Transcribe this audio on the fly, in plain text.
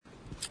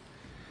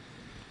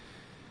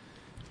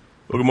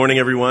Well, good morning,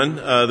 everyone.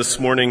 This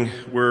morning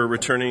we're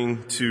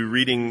returning to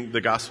reading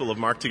the Gospel of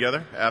Mark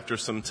together after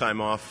some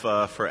time off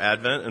for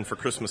Advent and for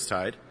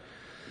Christmastide.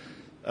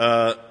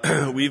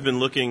 We've been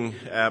looking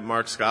at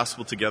Mark's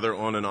Gospel together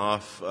on and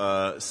off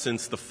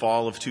since the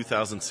fall of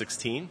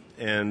 2016,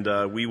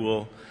 and we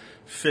will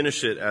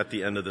finish it at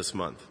the end of this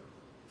month.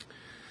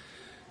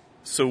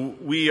 So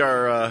we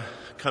are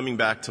coming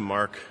back to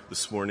Mark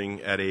this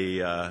morning at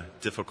a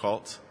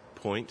difficult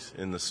point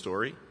in the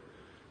story,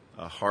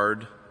 a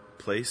hard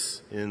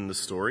place in the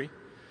story.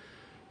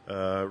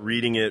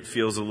 Reading it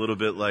feels a little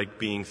bit like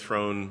being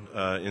thrown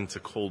into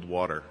cold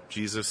water.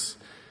 Jesus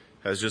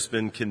has just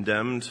been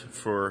condemned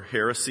for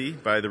heresy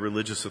by the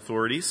religious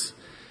authorities,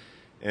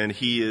 and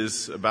he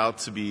is about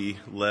to be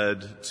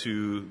led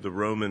to the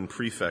Roman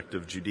prefect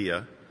of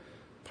Judea,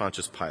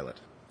 Pontius Pilate.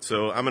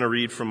 So I'm going to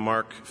read from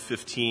Mark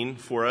 15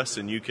 for us,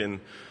 and you can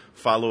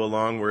follow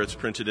along where it's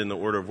printed in the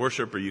order of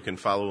worship, or you can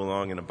follow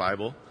along in a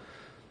Bible,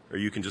 or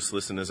you can just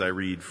listen as I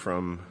read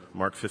from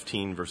Mark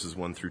 15, verses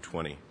 1 through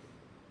 20.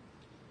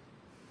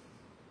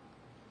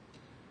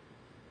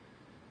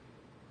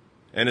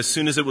 And as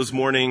soon as it was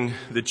morning,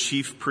 the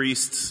chief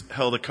priests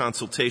held a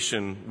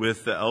consultation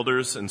with the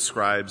elders and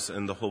scribes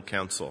and the whole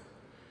council.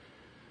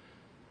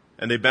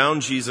 And they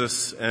bound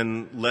Jesus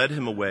and led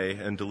him away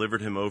and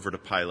delivered him over to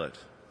Pilate.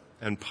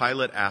 And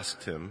Pilate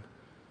asked him,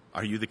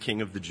 "Are you the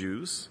king of the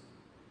Jews?"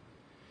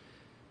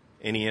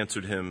 And he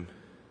answered him,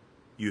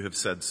 "You have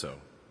said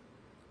so."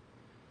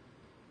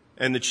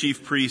 And the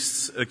chief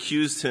priests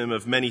accused him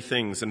of many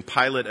things, and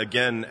Pilate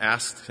again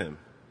asked him,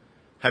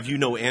 "Have you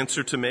no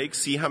answer to make?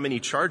 See how many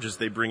charges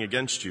they bring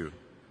against you."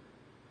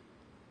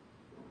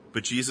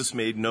 But Jesus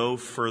made no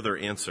further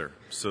answer,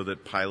 so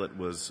that Pilate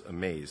was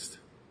amazed.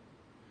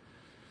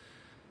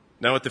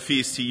 Now at the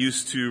feast he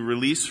used to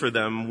release for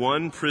them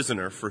one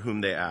prisoner for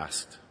whom they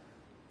asked.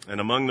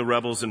 And among the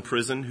rebels in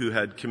prison who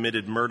had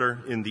committed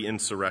murder in the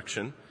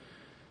insurrection,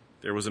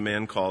 there was a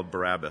man called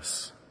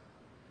Barabbas.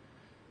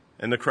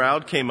 And the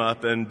crowd came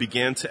up and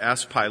began to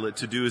ask Pilate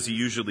to do as he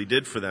usually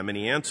did for them. And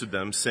he answered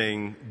them,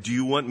 saying, "Do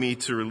you want me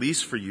to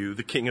release for you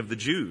the king of the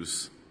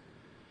Jews?"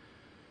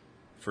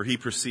 For he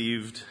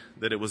perceived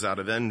that it was out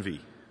of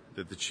envy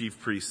that the chief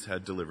priests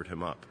had delivered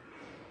him up.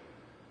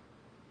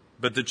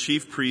 But the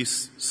chief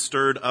priests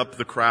stirred up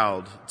the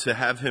crowd to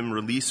have him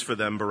release for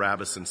them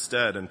Barabbas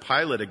instead. And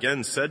Pilate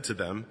again said to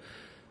them,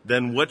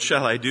 "Then what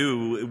shall I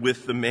do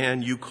with the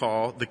man you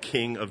call the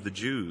king of the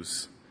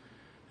Jews?"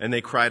 And they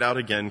cried out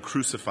again,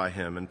 "Crucify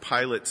him." And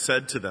Pilate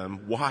said to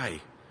them, "Why?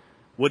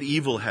 What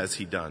evil has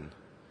he done?"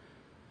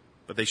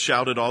 But they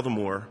shouted all the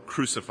more,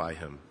 "Crucify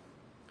him."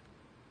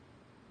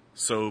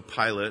 So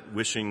Pilate,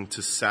 wishing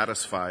to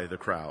satisfy the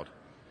crowd,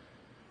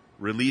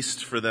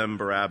 released for them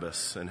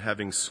Barabbas, and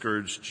having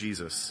scourged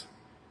Jesus,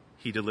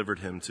 he delivered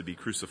him to be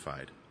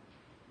crucified.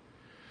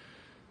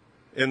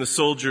 And the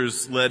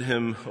soldiers led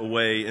him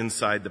away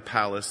inside the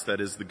palace, that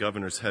is the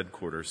governor's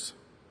headquarters.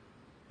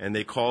 And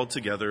they called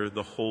together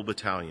the whole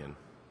battalion.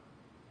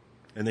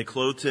 And they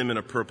clothed him in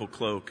a purple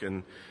cloak,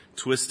 and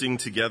twisting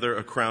together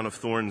a crown of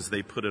thorns,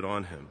 they put it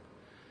on him.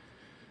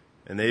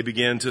 And they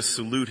began to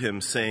salute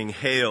him, saying,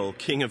 "Hail,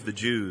 King of the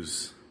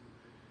Jews!"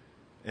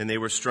 And they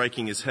were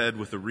striking his head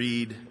with a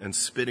reed and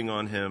spitting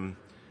on him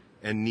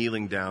and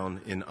kneeling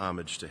down in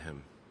homage to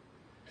him.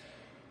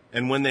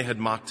 And when they had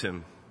mocked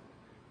him,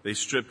 they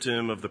stripped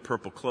him of the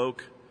purple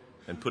cloak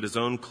and put his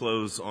own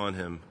clothes on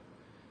him,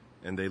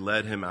 and they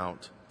led him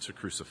out to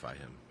crucify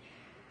him.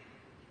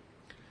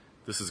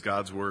 This is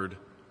God's word,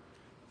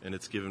 and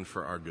it's given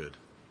for our good.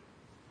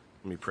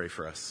 Let me pray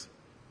for us.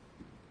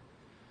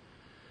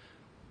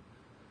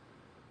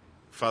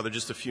 Father,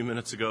 just a few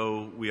minutes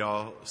ago, we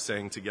all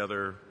sang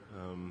together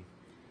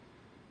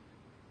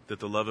that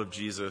the love of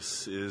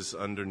Jesus is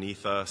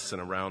underneath us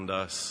and around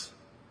us,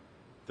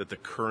 that the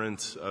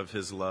current of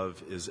his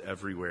love is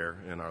everywhere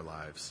in our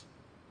lives.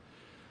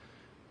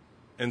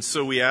 And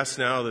so we ask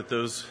now that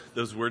those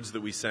words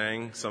that we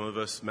sang, some of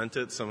us meant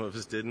it, some of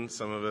us didn't,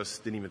 some of us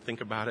didn't even think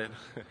about it.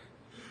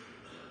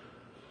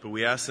 But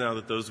we ask now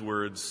that those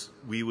words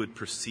we would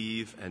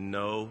perceive and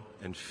know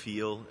and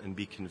feel and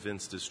be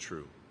convinced is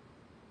true.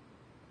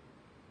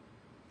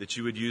 That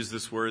you would use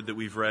this word that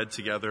we've read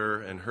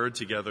together and heard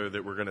together,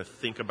 that we're going to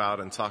think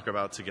about and talk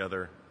about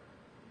together,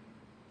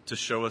 to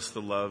show us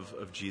the love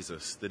of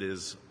Jesus that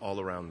is all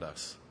around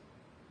us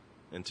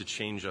and to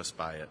change us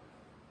by it.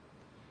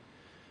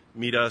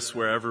 Meet us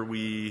wherever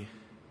we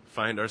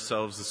find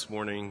ourselves this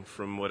morning,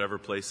 from whatever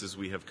places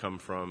we have come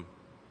from.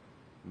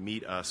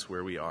 Meet us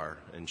where we are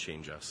and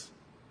change us.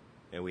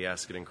 And we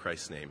ask it in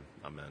Christ's name.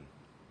 Amen.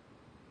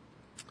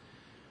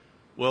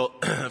 Well,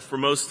 for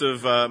most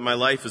of my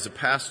life as a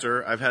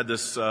pastor, I've had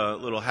this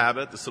little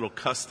habit, this little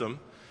custom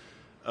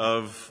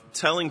of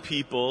telling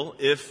people,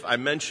 if I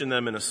mention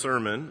them in a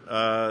sermon,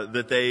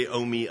 that they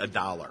owe me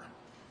 $1.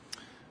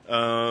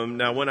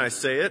 Now, when I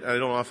say it, I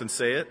don't often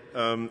say it,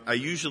 I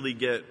usually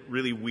get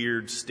really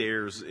weird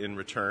stares in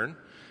return.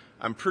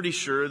 I'm pretty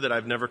sure that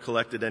I've never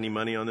collected any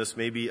money on this,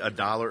 maybe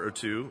 $1 or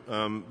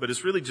 $2, but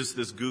it's really just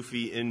this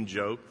goofy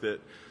in-joke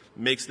that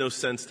makes no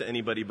sense to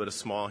anybody but a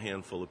small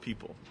handful of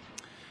people.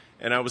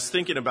 And I was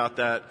thinking about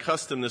that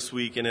custom this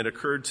week, and it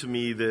occurred to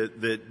me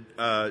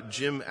that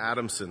Jim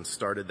Adamson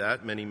started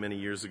that many, many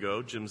years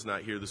ago. Jim's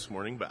not here this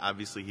morning, but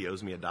obviously he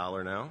owes me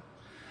 $1 now.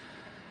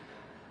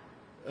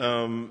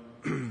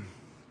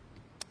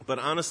 But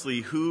honestly,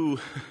 who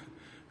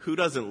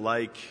doesn't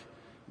like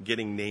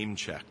getting name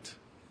checked?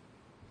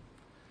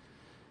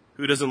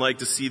 Who doesn't like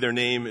to see their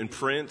name in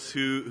print?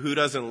 Who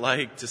doesn't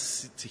like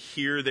to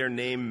hear their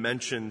name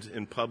mentioned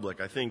in public?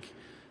 I think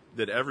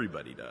that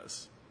everybody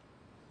does.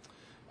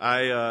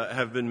 I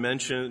have been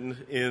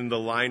mentioned in the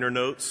liner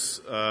notes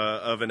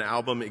of an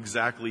album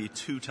exactly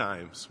 2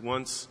 times.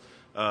 Once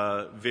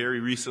very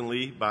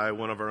recently by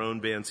one of our own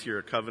bands here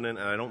at Covenant,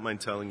 and I don't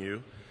mind telling you,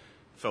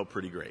 it felt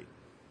pretty great.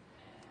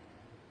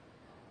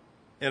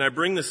 And I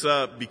bring this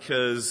up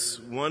because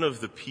one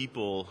of the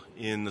people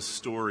in the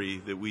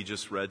story that we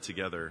just read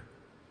together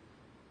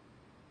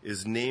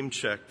is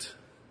name-checked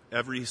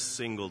every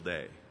single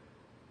day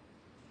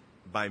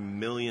by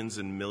millions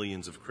and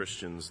millions of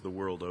Christians the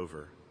world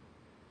over.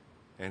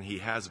 And he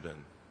has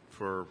been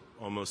for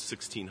almost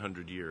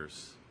 1,600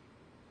 years.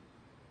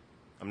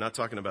 I'm not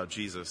talking about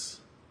Jesus.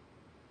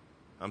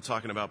 I'm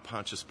talking about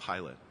Pontius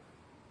Pilate.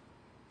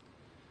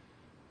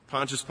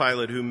 Pontius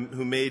Pilate,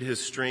 who made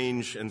his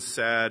strange and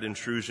sad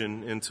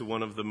intrusion into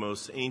one of the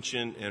most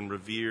ancient and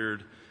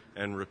revered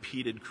and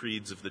repeated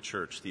creeds of the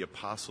church, the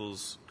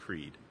Apostles'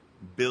 Creed.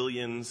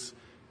 Billions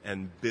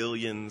and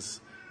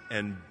billions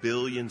and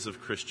billions of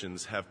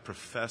Christians have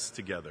professed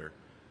together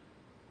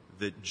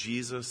that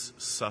Jesus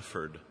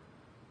suffered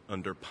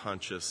under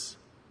Pontius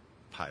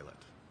Pilate.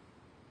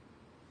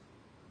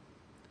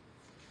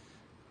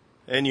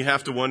 And you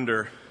have to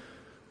wonder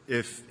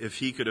if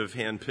he could have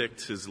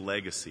handpicked his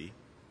legacy,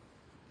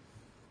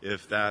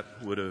 if that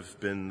would have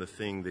been the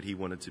thing that he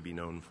wanted to be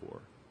known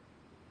for.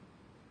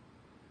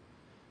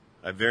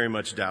 I very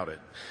much doubt it,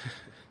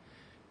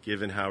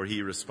 given how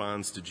he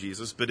responds to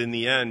Jesus. But in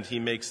the end, he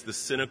makes the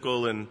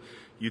cynical and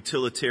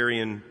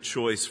utilitarian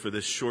choice for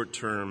this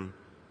short-term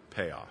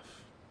payoff.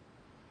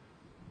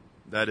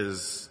 That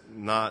is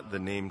not the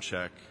name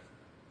check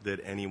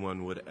that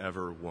anyone would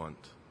ever want.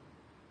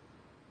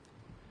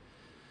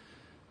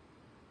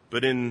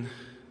 But in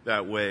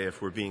that way,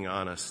 if we're being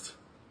honest,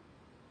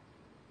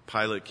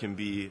 Pilate can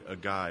be a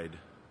guide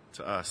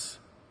to us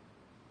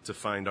to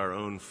find our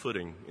own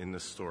footing in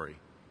this story.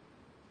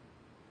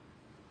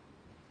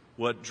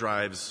 What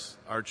drives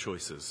our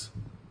choices?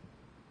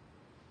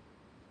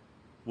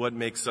 What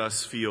makes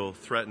us feel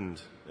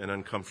threatened and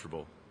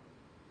uncomfortable?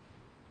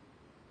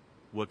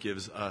 What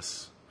gives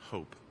us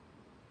hope?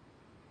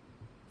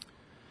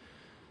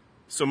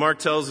 So Mark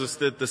tells us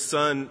that the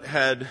sun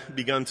had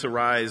begun to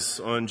rise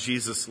on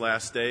Jesus'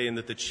 last day, and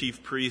that the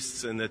chief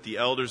priests and that the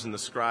elders and the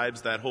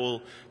scribes, that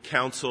whole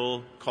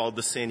council called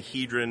the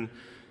Sanhedrin,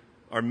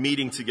 are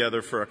meeting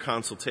together for a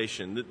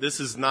consultation. This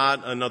is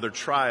not another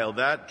trial.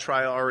 That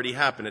trial already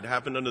happened. It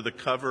happened under the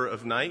cover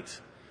of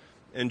night,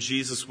 and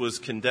Jesus was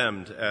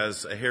condemned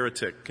as a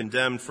heretic,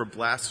 condemned for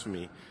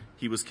blasphemy.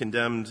 He was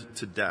condemned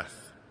to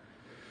death.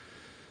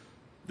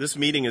 This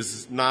meeting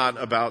is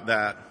not about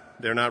that.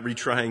 They're not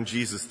retrying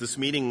Jesus. This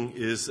meeting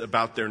is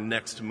about their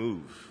next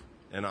move.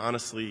 And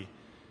honestly,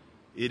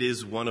 it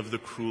is one of the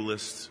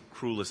cruelest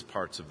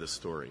parts of this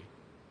story.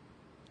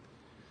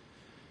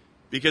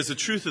 Because the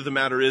truth of the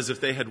matter is, if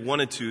they had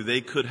wanted to,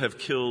 they could have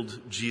killed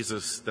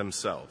Jesus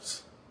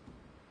themselves.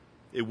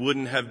 It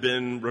wouldn't have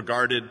been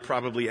regarded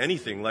probably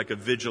anything like a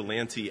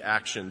vigilante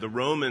action. The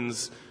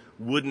Romans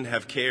wouldn't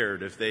have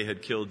cared if they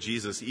had killed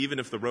Jesus, even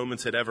if the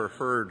Romans had ever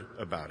heard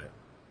about it.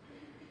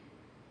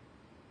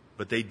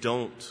 But they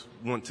don't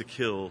want to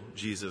kill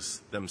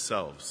Jesus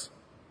themselves.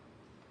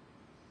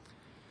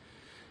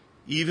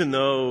 Even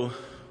though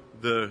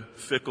the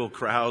fickle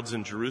crowds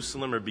in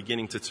Jerusalem are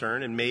beginning to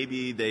turn, and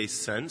maybe they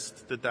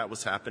sensed that that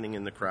was happening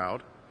in the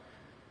crowd,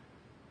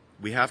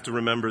 we have to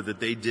remember that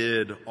they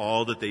did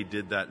all that they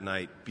did that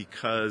night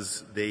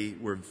because they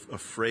were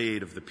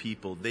afraid of the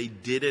people. They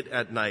did it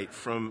at night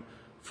from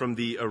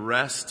the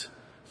arrest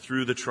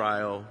through the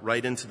trial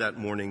right into that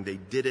morning. They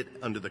did it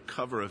under the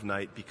cover of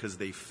night because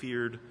they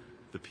feared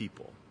the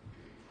people.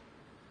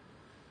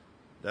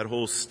 That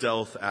whole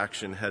stealth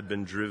action had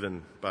been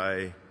driven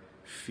by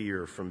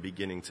fear from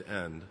beginning to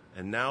end.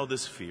 And now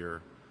this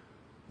fear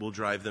will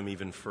drive them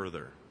even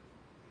further.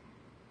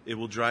 It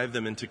will drive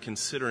them into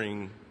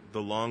considering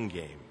the long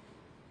game.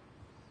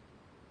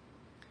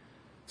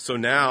 So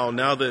now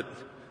that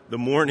the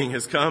morning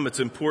has come, it's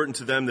important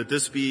to them that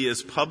this be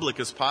as public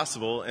as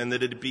possible and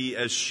that it be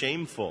as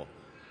shameful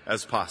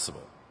as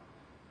possible.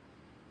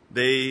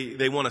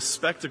 They want a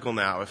spectacle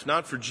now, if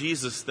not for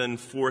Jesus, then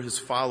for his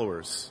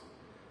followers.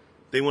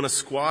 They want to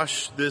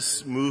squash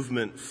this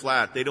movement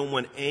flat. They don't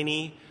want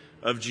any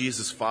of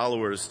Jesus'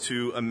 followers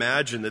to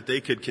imagine that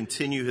they could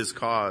continue his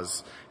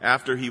cause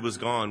after he was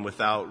gone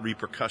without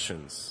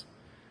repercussions.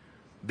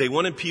 They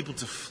wanted people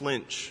to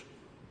flinch.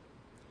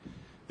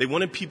 They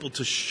wanted people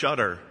to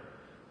shudder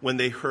when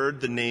they heard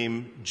the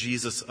name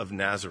Jesus of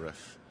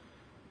Nazareth.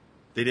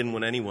 They didn't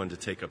want anyone to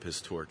take up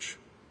his torch.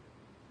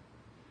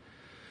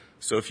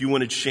 So if you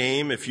wanted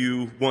shame, if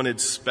you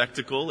wanted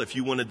spectacle, if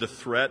you wanted the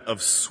threat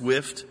of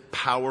swift,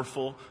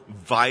 powerful,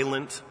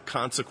 violent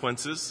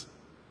consequences,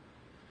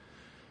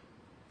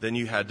 then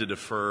you had to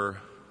defer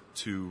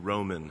to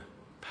Roman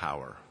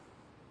power.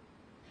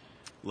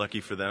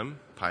 Lucky for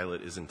them,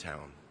 Pilate is in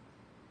town.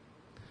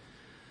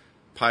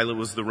 Pilate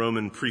was the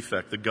Roman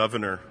prefect, the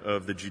governor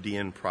of the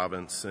Judean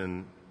province,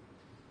 and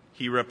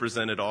he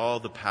represented all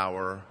the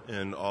power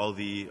and all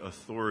the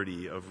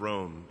authority of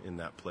Rome in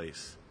that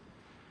place.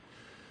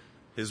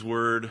 His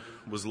word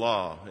was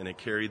law, and it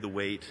carried the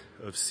weight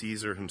of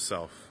Caesar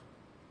himself.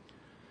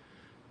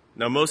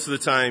 Now, most of the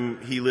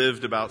time, he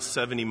lived about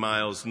 70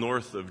 miles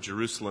north of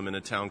Jerusalem in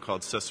a town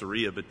called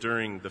Caesarea, but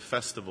during the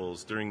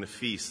festivals, during the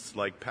feasts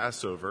like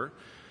Passover,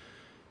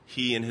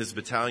 he and his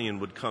battalion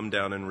would come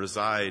down and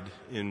reside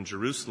in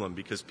Jerusalem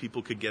because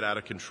people could get out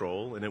of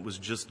control, and it was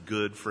just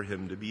good for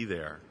him to be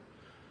there.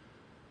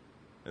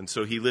 And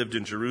so he lived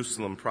in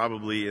Jerusalem,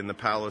 probably in the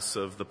palace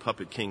of the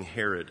puppet king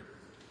Herod,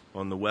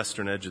 on the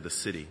western edge of the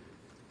city.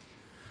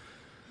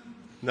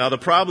 Now, the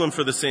problem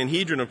for the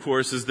Sanhedrin, of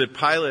course, is that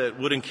Pilate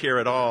wouldn't care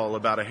at all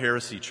about a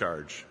heresy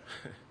charge.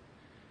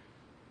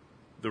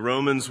 The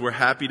Romans were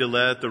happy to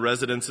let the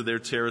residents of their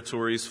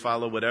territories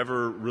follow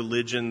whatever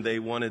religion they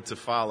wanted to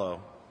follow.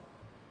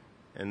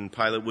 And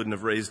Pilate wouldn't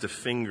have raised a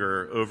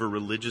finger over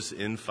religious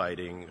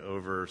infighting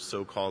over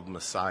so-called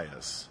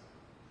messiahs.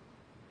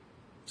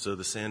 So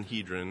the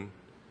Sanhedrin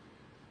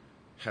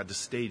had to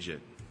stage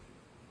it.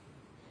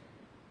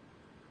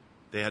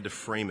 They had to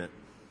frame it.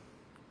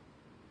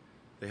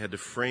 They had to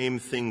frame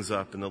things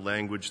up in the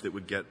language that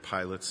would get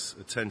Pilate's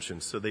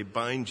attention. So they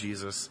bind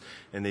Jesus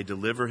and they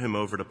deliver him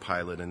over to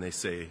Pilate and they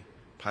say,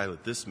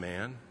 Pilate, this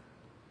man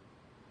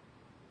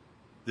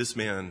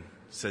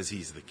says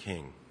he's the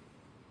king.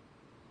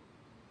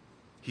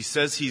 He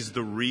says he's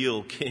the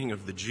real king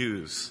of the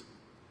Jews.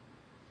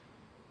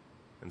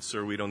 And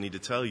sir, we don't need to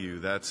tell you,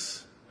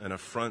 that's an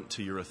affront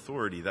to your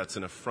authority. That's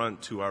an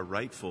affront to our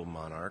rightful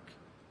monarch,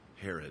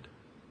 Herod.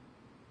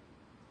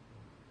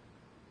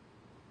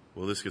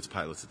 Well, this gets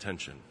Pilate's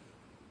attention.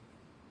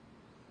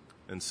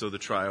 And so the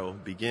trial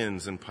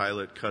begins, and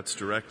Pilate cuts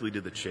directly to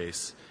the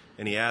chase,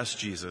 and he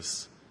asks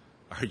Jesus,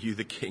 are you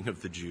the king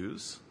of the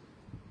Jews?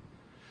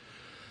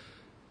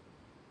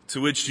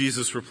 To which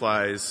Jesus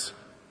replies,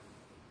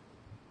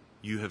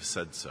 you have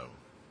said so.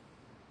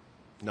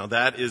 Now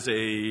that is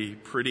a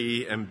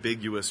pretty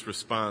ambiguous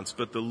response,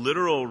 but the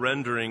literal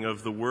rendering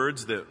of the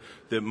words that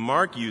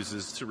Mark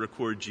uses to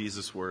record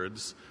Jesus'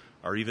 words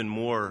are even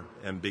more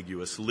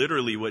ambiguous.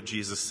 Literally what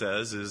Jesus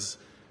says is,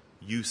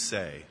 you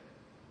say.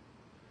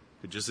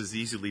 It just as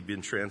easily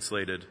been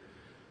translated,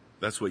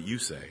 that's what you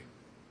say.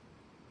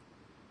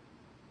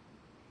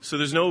 So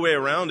there's no way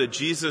around it.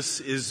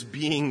 Jesus is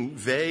being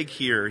vague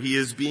here. He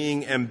is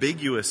being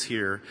ambiguous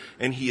here,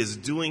 and he is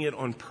doing it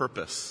on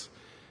purpose.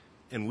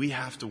 And we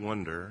have to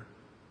wonder,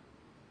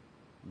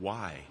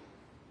 why?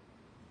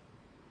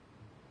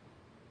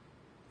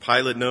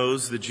 Pilate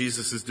knows that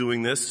Jesus is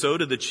doing this. So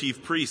do the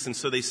chief priests. And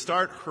so they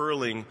start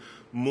hurling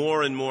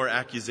more and more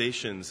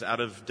accusations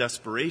out of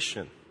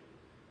desperation.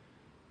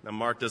 Now,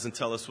 Mark doesn't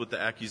tell us what the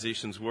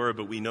accusations were,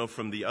 but we know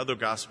from the other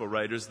gospel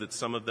writers that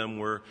some of them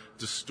were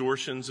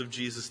distortions of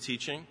Jesus'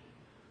 teaching.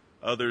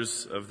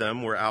 Others of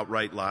them were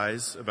outright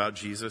lies about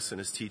Jesus and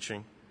his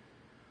teaching.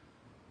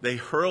 They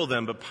hurl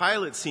them, but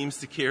Pilate seems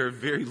to care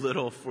very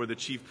little for the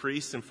chief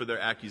priests and for their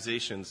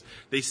accusations.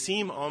 They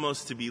seem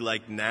almost to be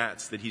like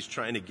gnats that he's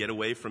trying to get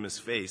away from his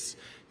face,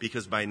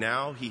 because by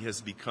now he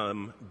has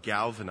become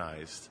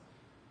galvanized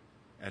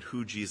at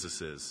who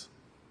Jesus is.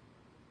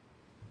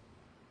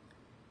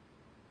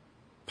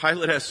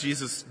 Pilate asked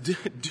Jesus,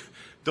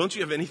 don't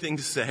you have anything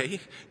to say?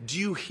 Do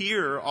you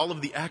hear all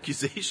of the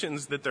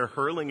accusations that they're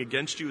hurling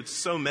against you? It's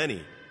so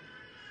many.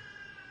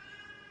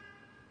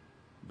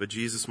 But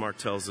Jesus, Mark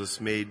tells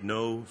us, made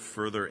no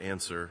further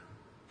answer,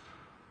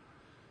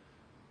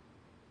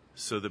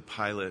 so that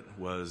Pilate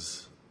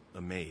was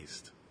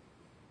amazed.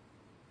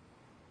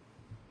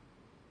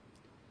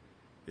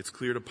 It's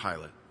clear to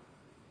Pilate,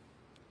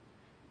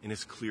 and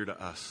it's clear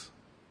to us.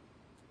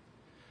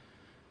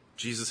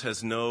 Jesus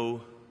has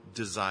no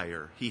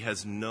desire, he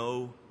has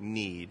no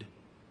need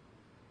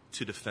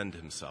to defend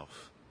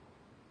himself.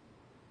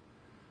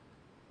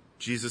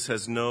 Jesus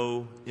has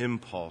no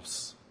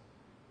impulse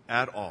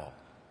at all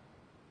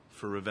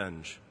for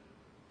revenge.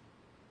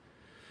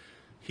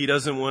 He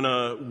doesn't want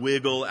to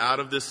wiggle out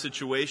of this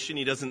situation.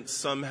 He doesn't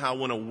somehow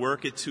want to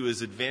work it to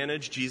his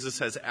advantage. Jesus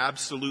has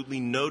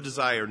absolutely no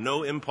desire,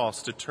 no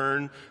impulse to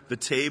turn the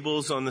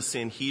tables on the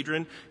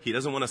Sanhedrin. He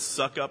doesn't want to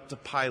suck up to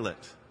Pilate.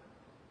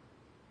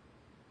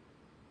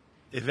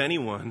 If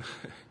anyone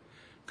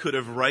could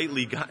have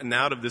rightly gotten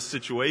out of this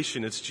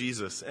situation, it's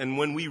Jesus. And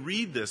when we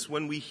read this,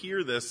 when we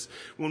hear this,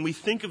 when we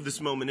think of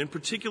this moment, in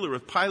particular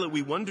with Pilate,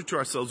 we wonder to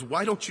ourselves,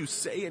 why don't you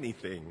say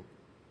anything?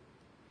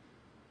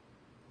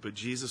 But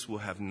Jesus will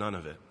have none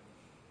of it.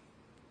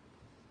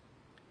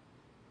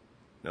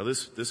 Now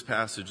this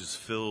passage is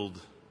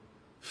filled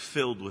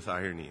with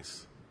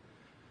ironies.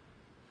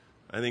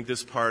 I think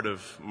this part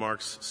of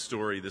Mark's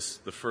story,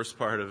 the first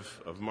part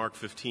of Mark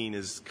 15,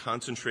 is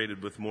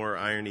concentrated with more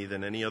irony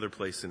than any other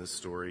place in his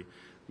story.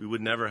 We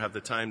would never have the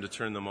time to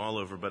turn them all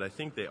over, but I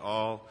think they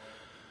all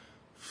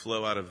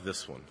flow out of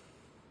this one.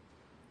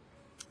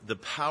 The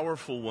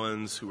powerful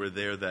ones who were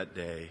there that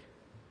day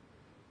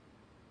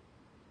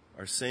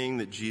are saying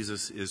that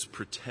Jesus is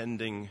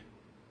pretending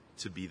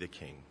to be the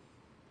king,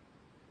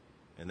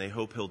 and they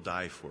hope he'll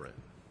die for it.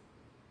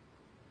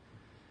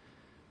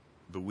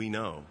 But we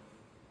know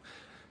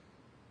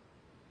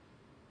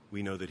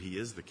that he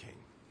is the king.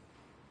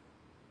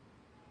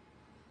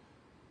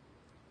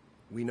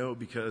 We know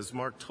because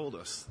Mark told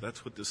us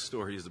that's what this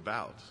story is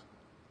about.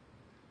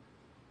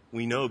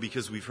 We know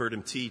because we've heard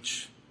him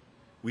teach.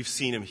 We've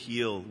seen him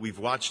heal. We've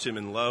watched him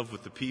in love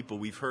with the people.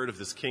 We've heard of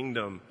this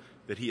kingdom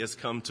that he has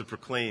come to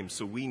proclaim.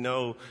 So we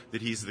know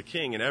that he's the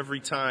king. And every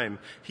time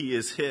he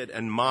is hit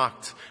and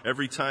mocked,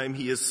 every time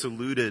he is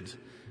saluted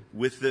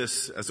with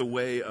this as a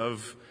way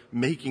of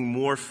making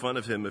more fun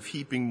of him, of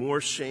heaping more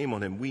shame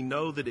on him, we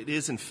know that it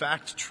is in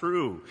fact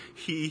true.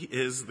 He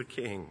is the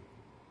king.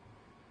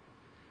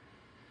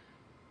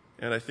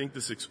 And I think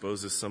this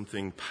exposes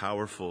something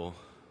powerful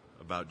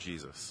about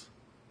Jesus.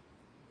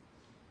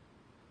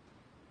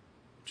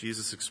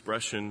 Jesus'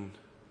 expression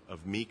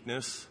of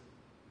meekness,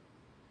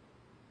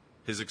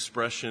 his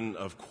expression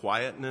of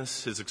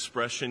quietness, his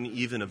expression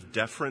even of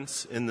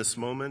deference in this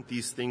moment,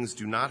 these things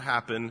do not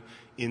happen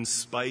in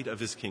spite of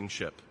his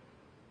kingship.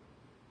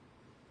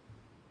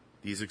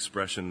 These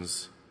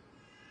expressions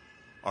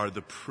are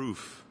the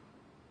proof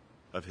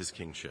of his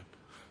kingship.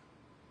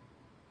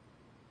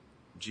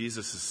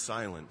 Jesus is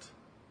silent,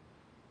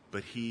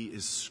 but he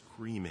is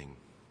screaming.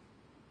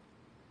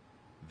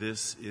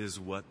 This is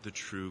what the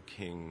true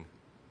king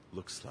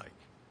looks like.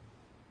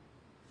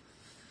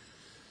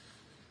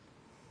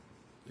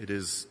 It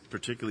is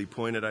particularly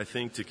pointed, I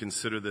think, to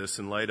consider this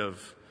in light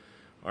of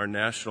our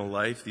national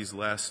life these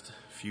last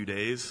few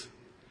days.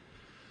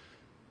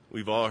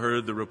 We've all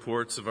heard the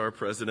reports of our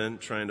president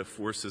trying to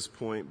force his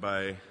point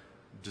by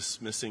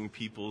dismissing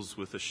peoples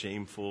with a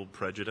shameful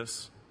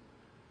prejudice.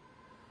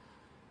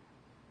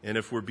 And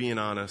if we're being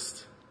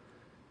honest,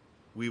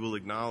 we will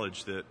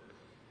acknowledge that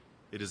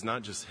it is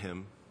not just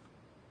him.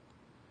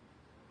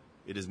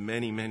 It is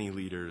many, many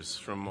leaders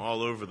from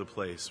all over the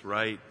place,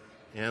 right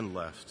and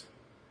left,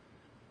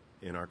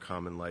 in our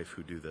common life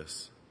who do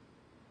this.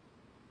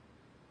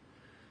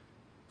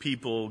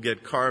 People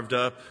get carved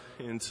up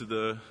into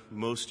the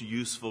most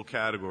useful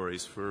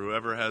categories for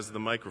whoever has the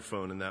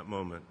microphone in that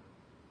moment.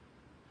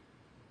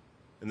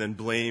 And then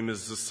blame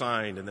is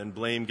assigned, and then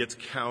blame gets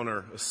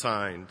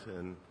counter-assigned,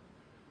 and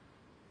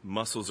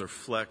muscles are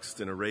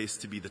flexed in a race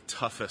to be the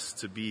toughest,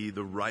 to be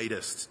the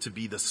rightest, to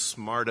be the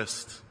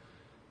smartest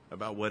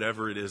about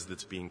whatever it is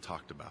that's being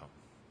talked about.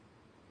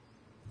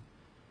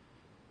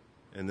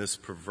 And this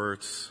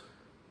perverts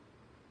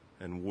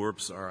and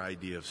warps our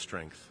idea of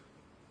strength.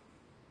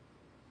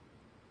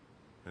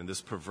 And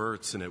this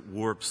perverts and it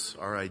warps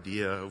our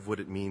idea of what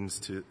it means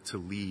to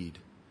lead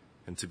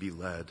and to be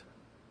led.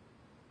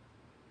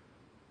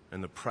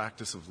 And the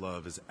practice of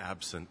love is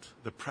absent.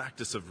 The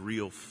practice of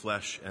real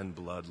flesh and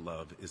blood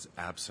love is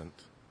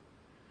absent.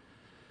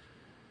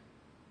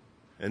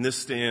 And this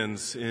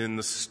stands in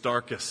the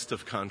starkest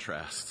of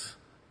contrasts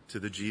to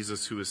the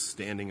Jesus who is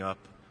standing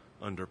up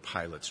under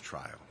Pilate's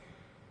trial.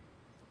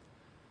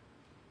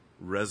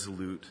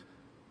 Resolute,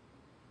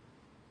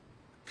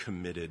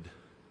 committed,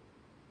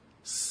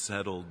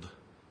 settled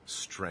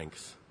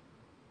strength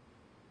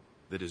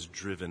that is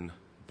driven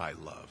by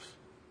love.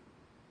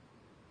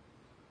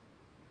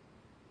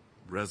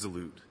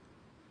 Resolute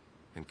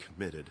and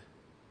committed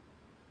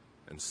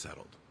and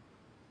settled.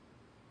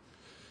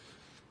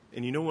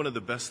 And you know one of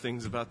the best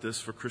things about this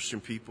for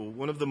Christian people,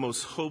 one of the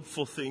most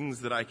hopeful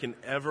things that I can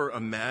ever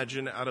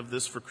imagine out of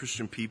this for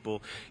Christian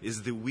people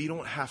is that we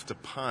don't have to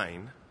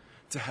pine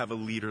to have a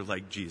leader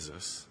like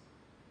Jesus,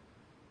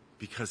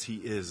 because he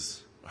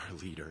is our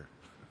leader.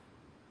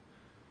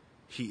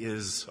 He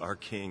is our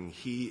king.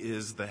 He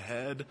is the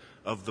head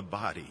of the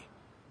body,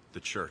 the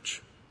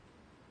church.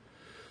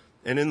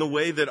 And in the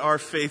way that our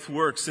faith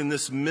works, in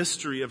this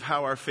mystery of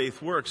how our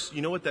faith works,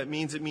 you know what that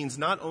means? It means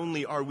not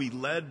only are we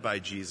led by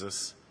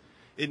Jesus,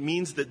 it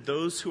means that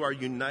those who are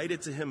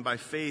united to him by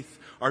faith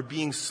are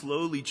being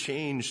slowly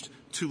changed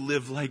to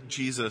live like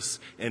Jesus,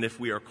 and if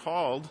we are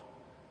called,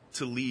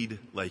 to lead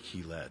like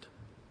he led.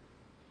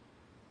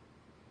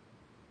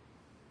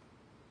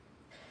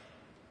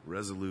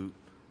 Resolute,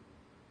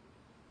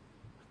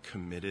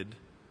 committed,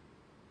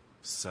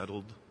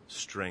 settled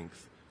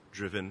strength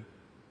driven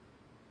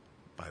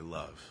by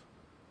love.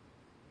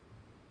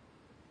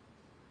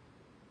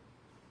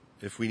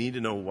 If we need to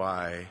know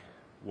why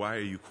are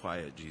you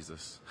quiet,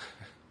 Jesus?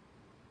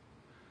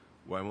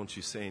 Why won't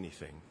you say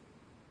anything?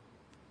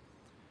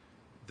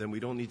 Then we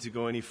don't need to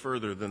go any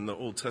further than the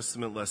Old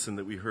Testament lesson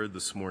that we heard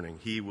this morning.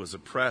 He was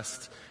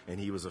oppressed and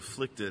he was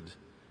afflicted,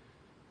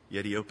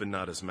 yet he opened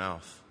not his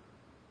mouth.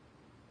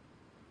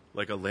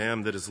 Like a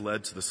lamb that is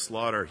led to the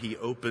slaughter, he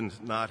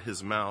opened not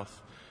his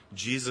mouth.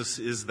 Jesus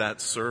is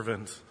that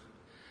servant,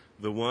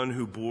 the one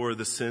who bore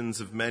the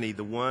sins of many,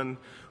 the one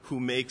who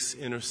makes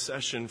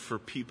intercession for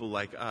people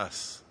like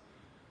us.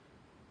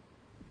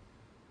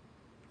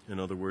 In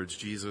other words,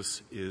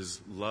 Jesus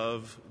is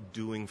love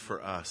doing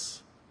for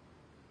us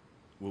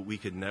what we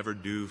could never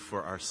do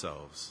for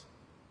ourselves.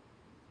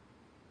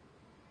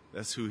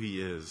 That's who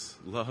he is.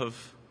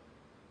 Love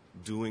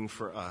doing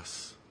for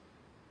us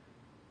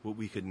what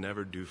we could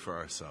never do for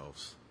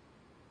ourselves.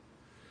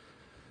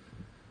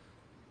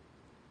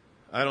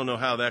 I don't know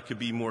how that could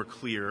be more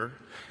clear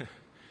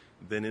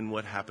than in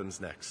what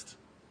happens next.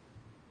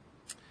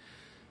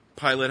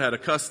 Pilate had a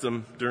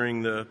custom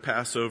during the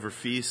Passover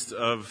feast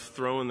of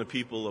throwing the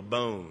people a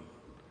bone.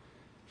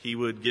 He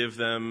would give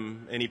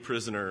them any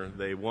prisoner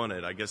they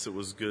wanted. I guess it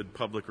was good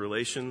public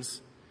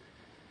relations.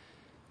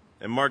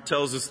 And Mark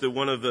tells us that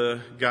one of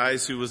the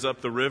guys who was up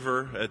the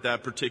river at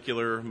that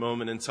particular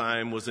moment in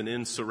time was an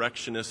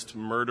insurrectionist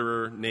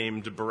murderer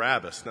named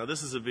Barabbas. Now,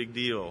 this is a big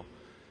deal.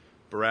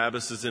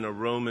 Barabbas is in a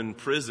Roman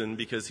prison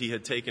because he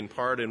had taken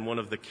part in one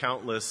of the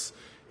countless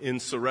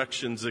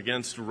insurrections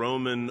against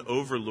Roman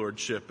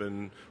overlordship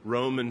and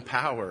Roman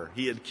power.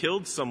 He had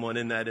killed someone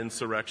in that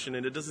insurrection,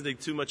 and it doesn't take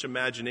too much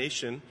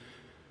imagination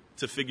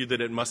to figure that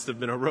it must have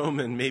been a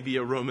Roman, maybe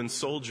a Roman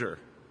soldier.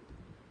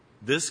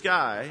 This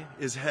guy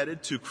is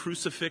headed to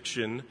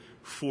crucifixion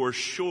for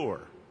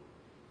sure.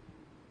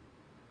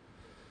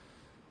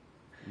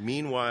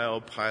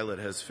 Meanwhile, Pilate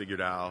has figured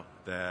out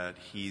that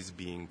he's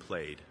being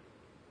played.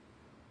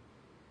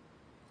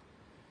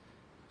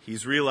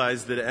 He's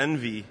realized that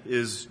envy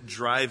is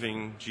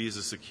driving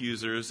Jesus'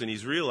 accusers, and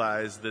he's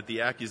realized that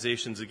the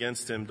accusations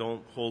against him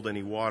don't hold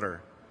any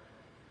water.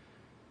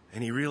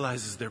 And he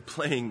realizes they're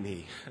playing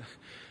me.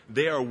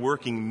 They are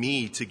working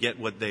me to get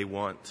what they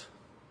want.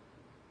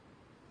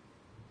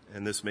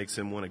 And this makes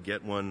him want to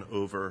get one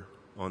over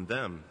on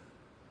them.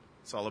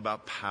 It's all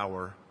about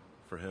power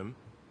for him.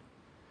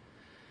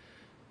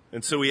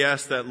 And so he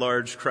asked that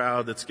large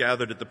crowd that's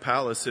gathered at the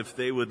palace if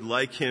they would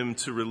like him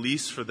to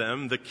release for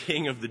them the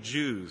King of the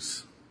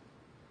Jews.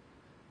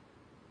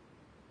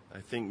 I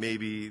think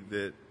maybe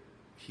that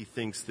he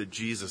thinks that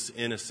Jesus'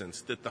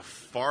 innocence, that the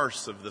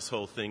farce of this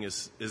whole thing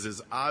is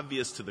as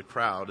obvious to the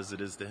crowd as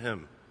it is to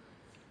him.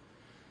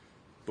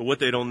 But what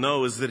they don't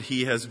know is that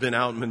he has been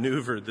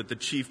outmaneuvered, that the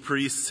chief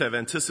priests have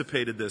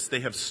anticipated this. They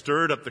have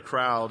stirred up the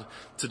crowd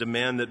to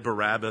demand that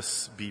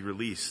Barabbas be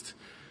released.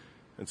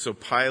 And so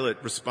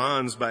Pilate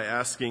responds by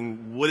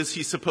asking, what is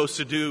he supposed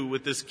to do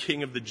with this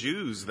King of the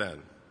Jews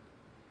then?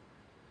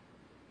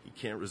 He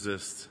can't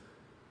resist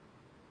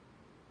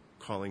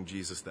calling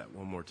Jesus that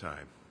one more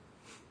time.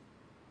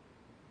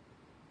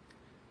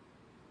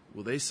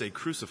 Well, they say,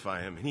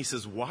 crucify him. And he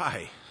says,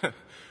 why?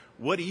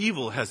 What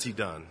evil has he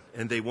done?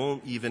 And they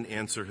won't even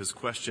answer his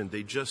question.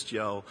 They just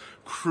yell,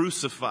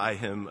 crucify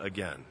him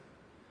again.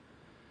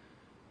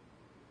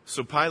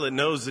 So Pilate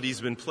knows that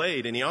he's been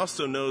played, and he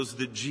also knows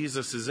that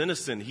Jesus is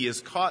innocent. He is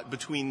caught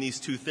between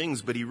these two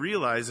things, but he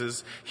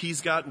realizes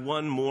he's got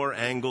one more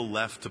angle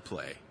left to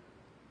play.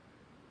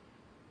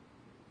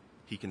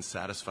 He can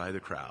satisfy the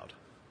crowd.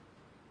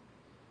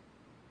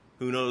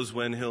 Who knows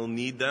when he'll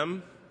need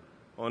them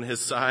on his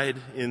side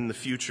in the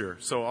future.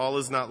 So all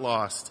is not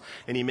lost.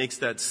 And he makes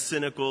that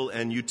cynical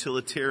and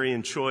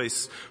utilitarian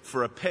choice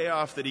for a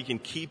payoff that he can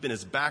keep in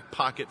his back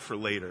pocket for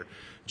later.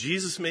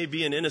 Jesus may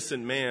be an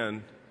innocent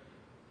man,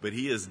 but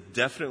he is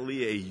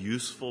definitely a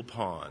useful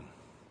pawn.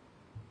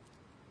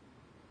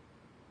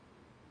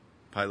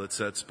 Pilate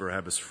sets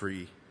Barabbas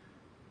free.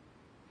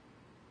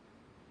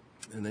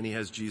 And then he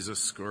has Jesus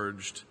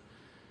scourged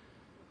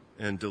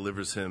and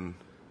delivers him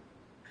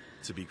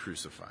to be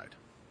crucified.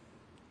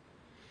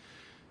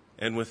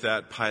 And with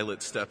that,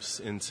 Pilate steps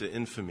into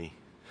infamy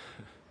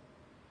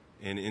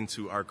and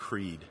into our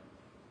creed.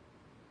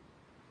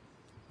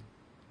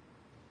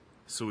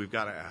 So we've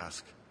got to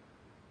ask,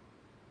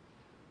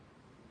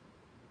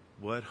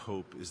 what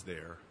hope is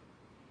there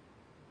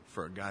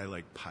for a guy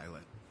like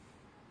Pilate?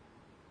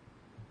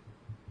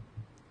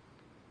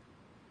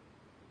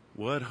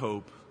 What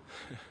hope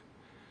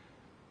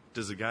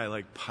does a guy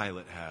like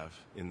Pilate have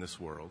in this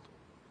world?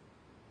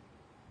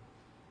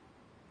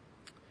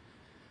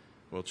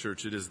 Well,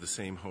 church, it is the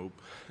same hope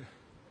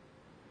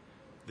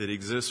that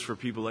exists for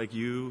people like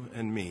you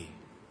and me.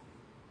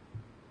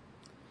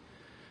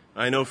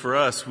 I know for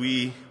us,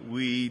 we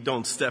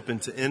don't step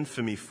into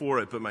infamy for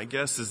it, but my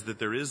guess is that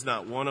there is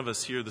not one of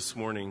us here this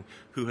morning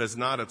who has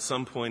not at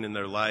some point in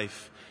their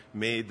life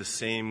made the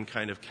same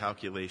kind of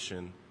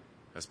calculation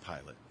as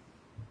Pilate.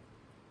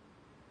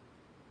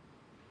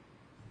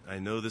 I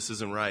know this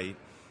isn't right,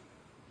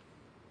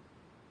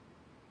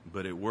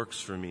 but it works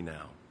for me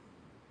now.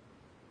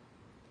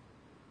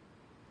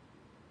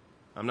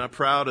 I'm not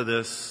proud of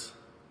this,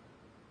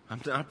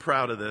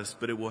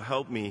 but it will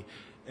help me,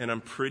 and I'm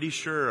pretty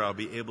sure I'll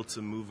be able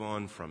to move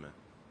on from it.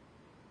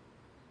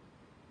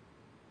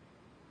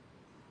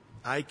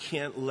 I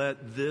can't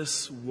let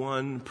this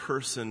one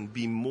person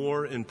be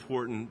more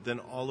important than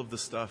all of the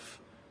stuff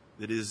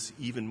that is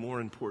even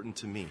more important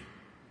to me.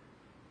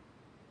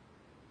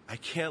 I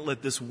can't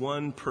let this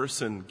one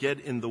person get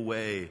in the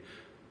way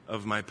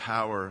of my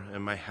power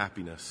and my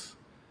happiness.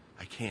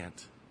 I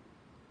can't.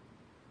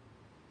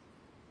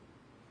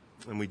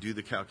 And we do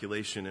the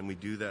calculation and we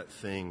do that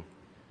thing.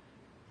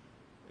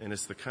 And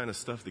it's the kind of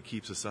stuff that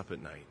keeps us up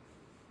at night.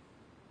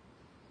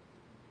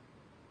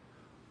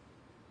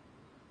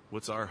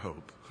 What's our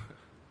hope?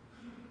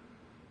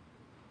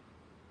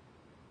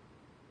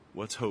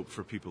 What's hope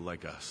for people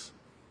like us?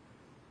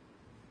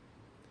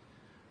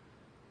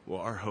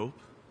 Well, our hope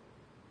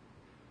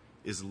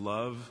is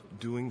love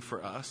doing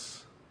for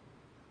us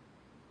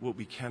what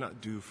we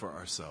cannot do for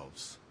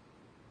ourselves.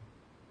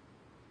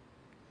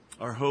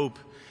 Our hope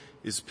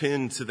is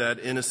pinned to that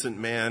innocent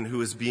man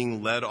who is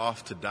being led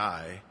off to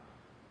die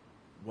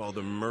while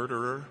the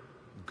murderer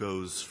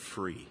goes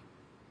free.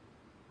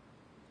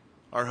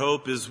 Our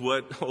hope is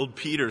what old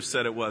Peter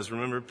said it was.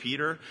 Remember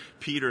Peter?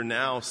 Peter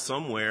now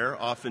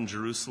somewhere off in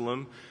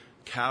Jerusalem,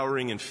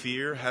 cowering in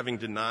fear, having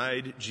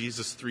denied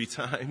Jesus 3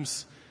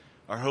 times.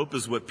 Our hope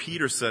is what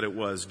Peter said it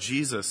was.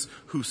 Jesus,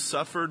 who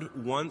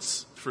suffered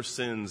once for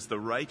sins, the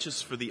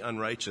righteous for the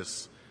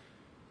unrighteous,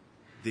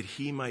 that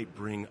he might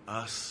bring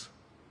us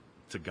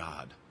to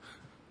God.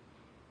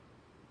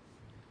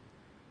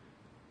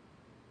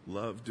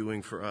 Love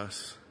doing for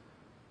us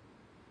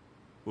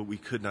what we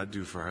could not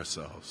do for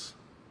ourselves.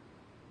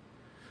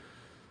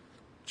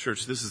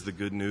 Church, this is the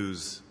good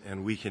news,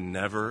 and we can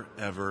never,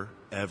 ever,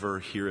 ever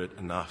hear it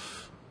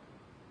enough.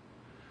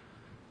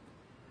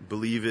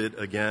 Believe it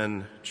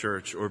again,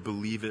 church, or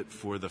believe it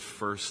for the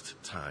first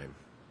time.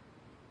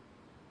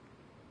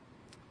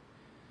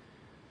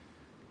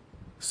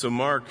 So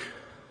Mark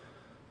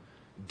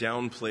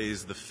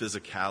downplays the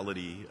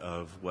physicality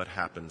of what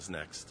happens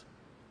next.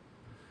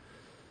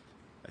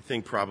 I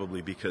think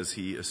probably because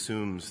he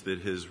assumes that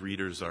his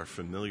readers are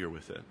familiar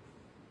with it.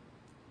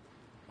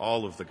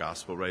 All of the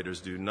gospel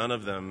writers do. None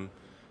of them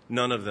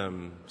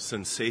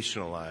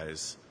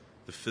sensationalize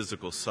the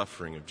physical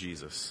suffering of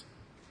Jesus.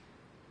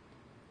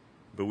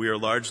 But we are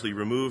largely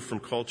removed from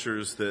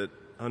cultures that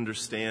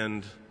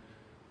understand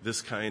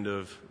this kind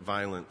of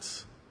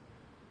violence.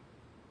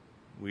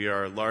 We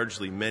are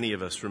largely, many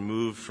of us,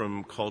 removed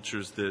from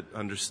cultures that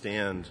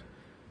understand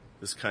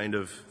this kind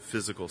of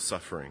physical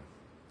suffering.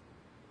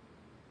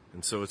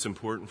 And so it's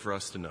important for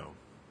us to know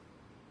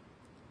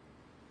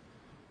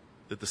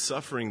that the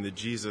suffering that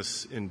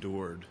Jesus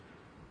endured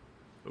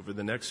over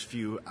the next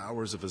few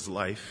hours of his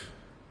life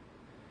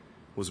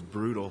was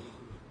brutal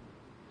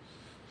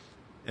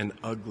and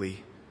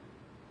ugly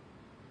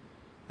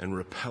and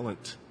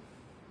repellent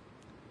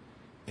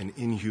and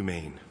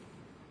inhumane.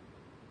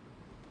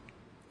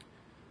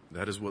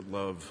 That is what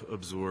love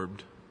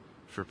absorbed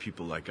for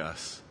people like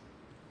us.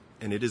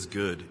 And it is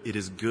good. It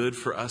is good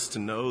for us to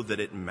know that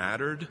it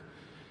mattered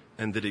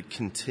and that it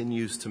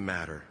continues to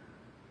matter.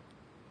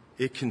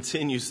 It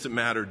continues to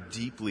matter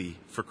deeply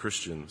for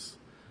Christians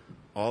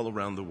all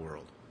around the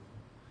world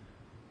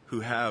who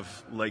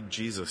have, like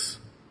Jesus,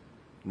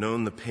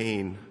 known the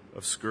pain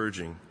of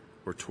scourging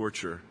or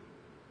torture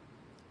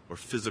or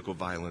physical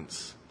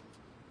violence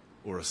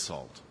or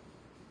assault.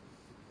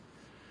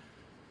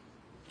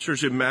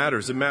 Church, it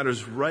matters. It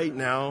matters right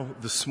now,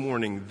 this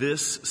morning,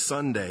 this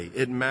Sunday.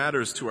 It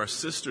matters to our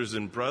sisters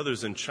and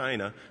brothers in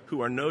China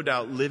who are no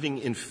doubt living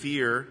in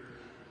fear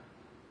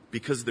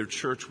because their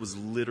church was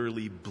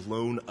literally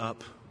blown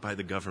up by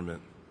the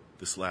government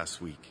this last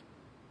week.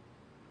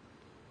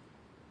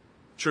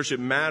 Church, it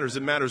matters.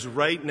 It matters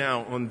right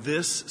now on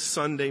this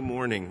Sunday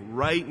morning.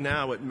 Right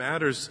now, it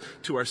matters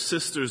to our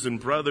sisters and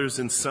brothers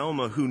in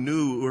Selma who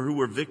knew or who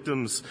were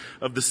victims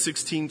of the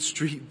 16th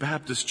Street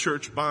Baptist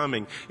Church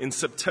bombing in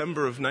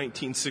September of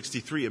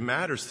 1963. It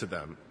matters to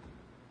them.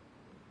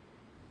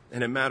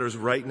 And it matters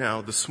right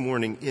now, this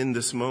morning, in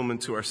this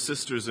moment, to our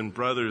sisters and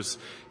brothers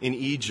in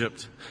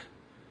Egypt,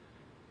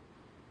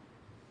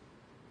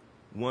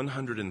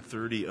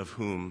 130 of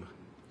whom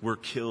were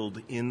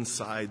killed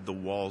inside the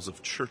walls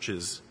of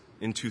churches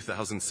in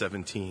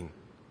 2017.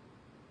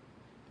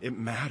 It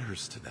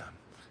matters to them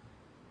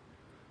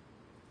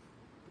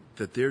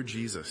that their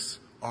Jesus,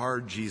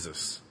 our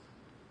Jesus,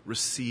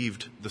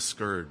 received the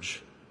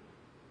scourge.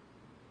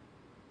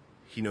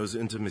 He knows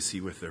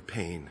intimacy with their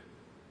pain.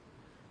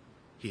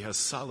 He has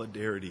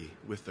solidarity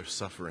with their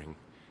suffering,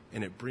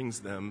 and it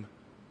brings them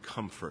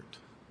comfort.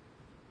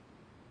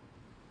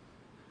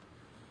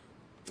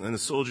 And the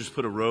soldiers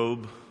put a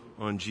robe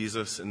on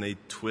Jesus, and they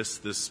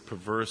twist this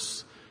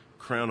perverse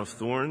crown of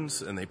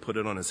thorns, and they put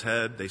it on his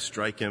head. They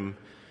strike him.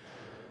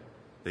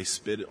 They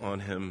spit on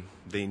him.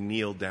 They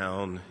kneel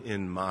down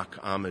in mock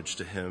homage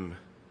to him.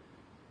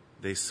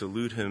 They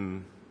salute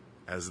him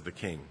as the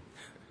king.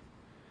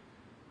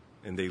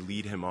 And they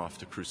lead him off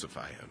to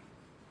crucify him.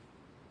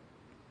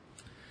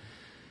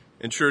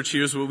 And church,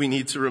 here's what we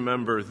need to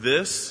remember.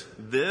 This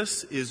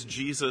is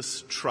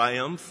Jesus'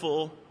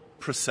 triumphal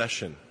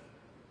procession.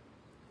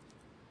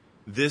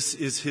 This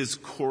is his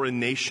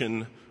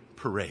coronation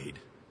parade.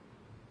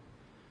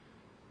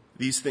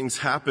 These things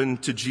happen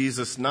to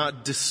Jesus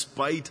not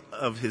despite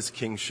of his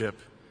kingship,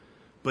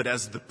 but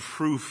as the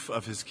proof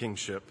of his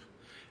kingship,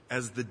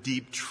 as the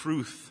deep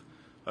truth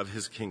of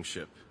his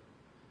kingship.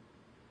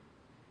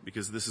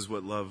 because this is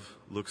what love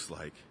looks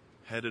like,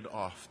 headed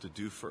off to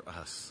do for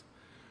us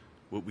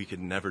what we could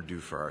never do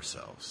for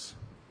ourselves.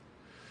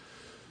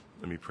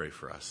 Let me pray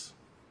for us.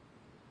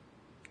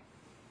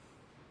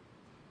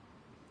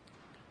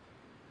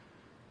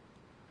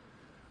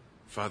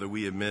 Father,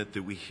 we admit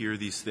that we hear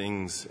these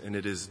things, and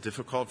it is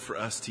difficult for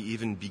us to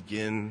even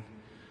begin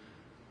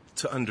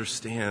to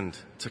understand,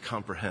 to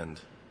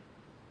comprehend.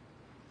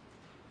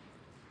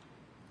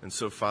 And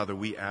so, Father,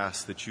 we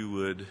ask that you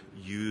would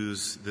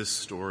use this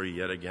story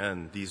yet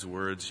again, these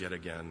words yet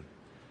again,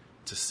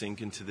 to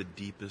sink into the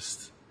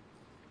deepest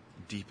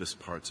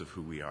parts of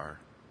who we are,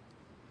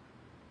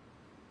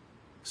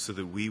 so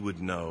that we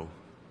would know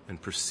and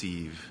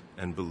perceive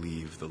and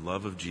believe the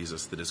love of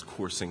Jesus that is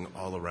coursing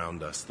all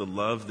around us, the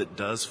love that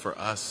does for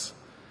us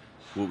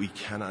what we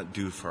cannot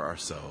do for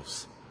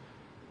ourselves.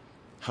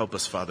 Help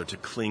us, Father, to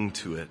cling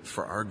to it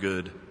for our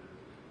good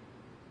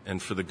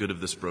and for the good of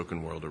this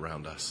broken world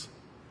around us.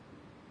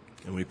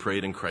 And we pray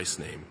it in Christ's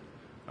name.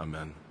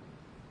 Amen.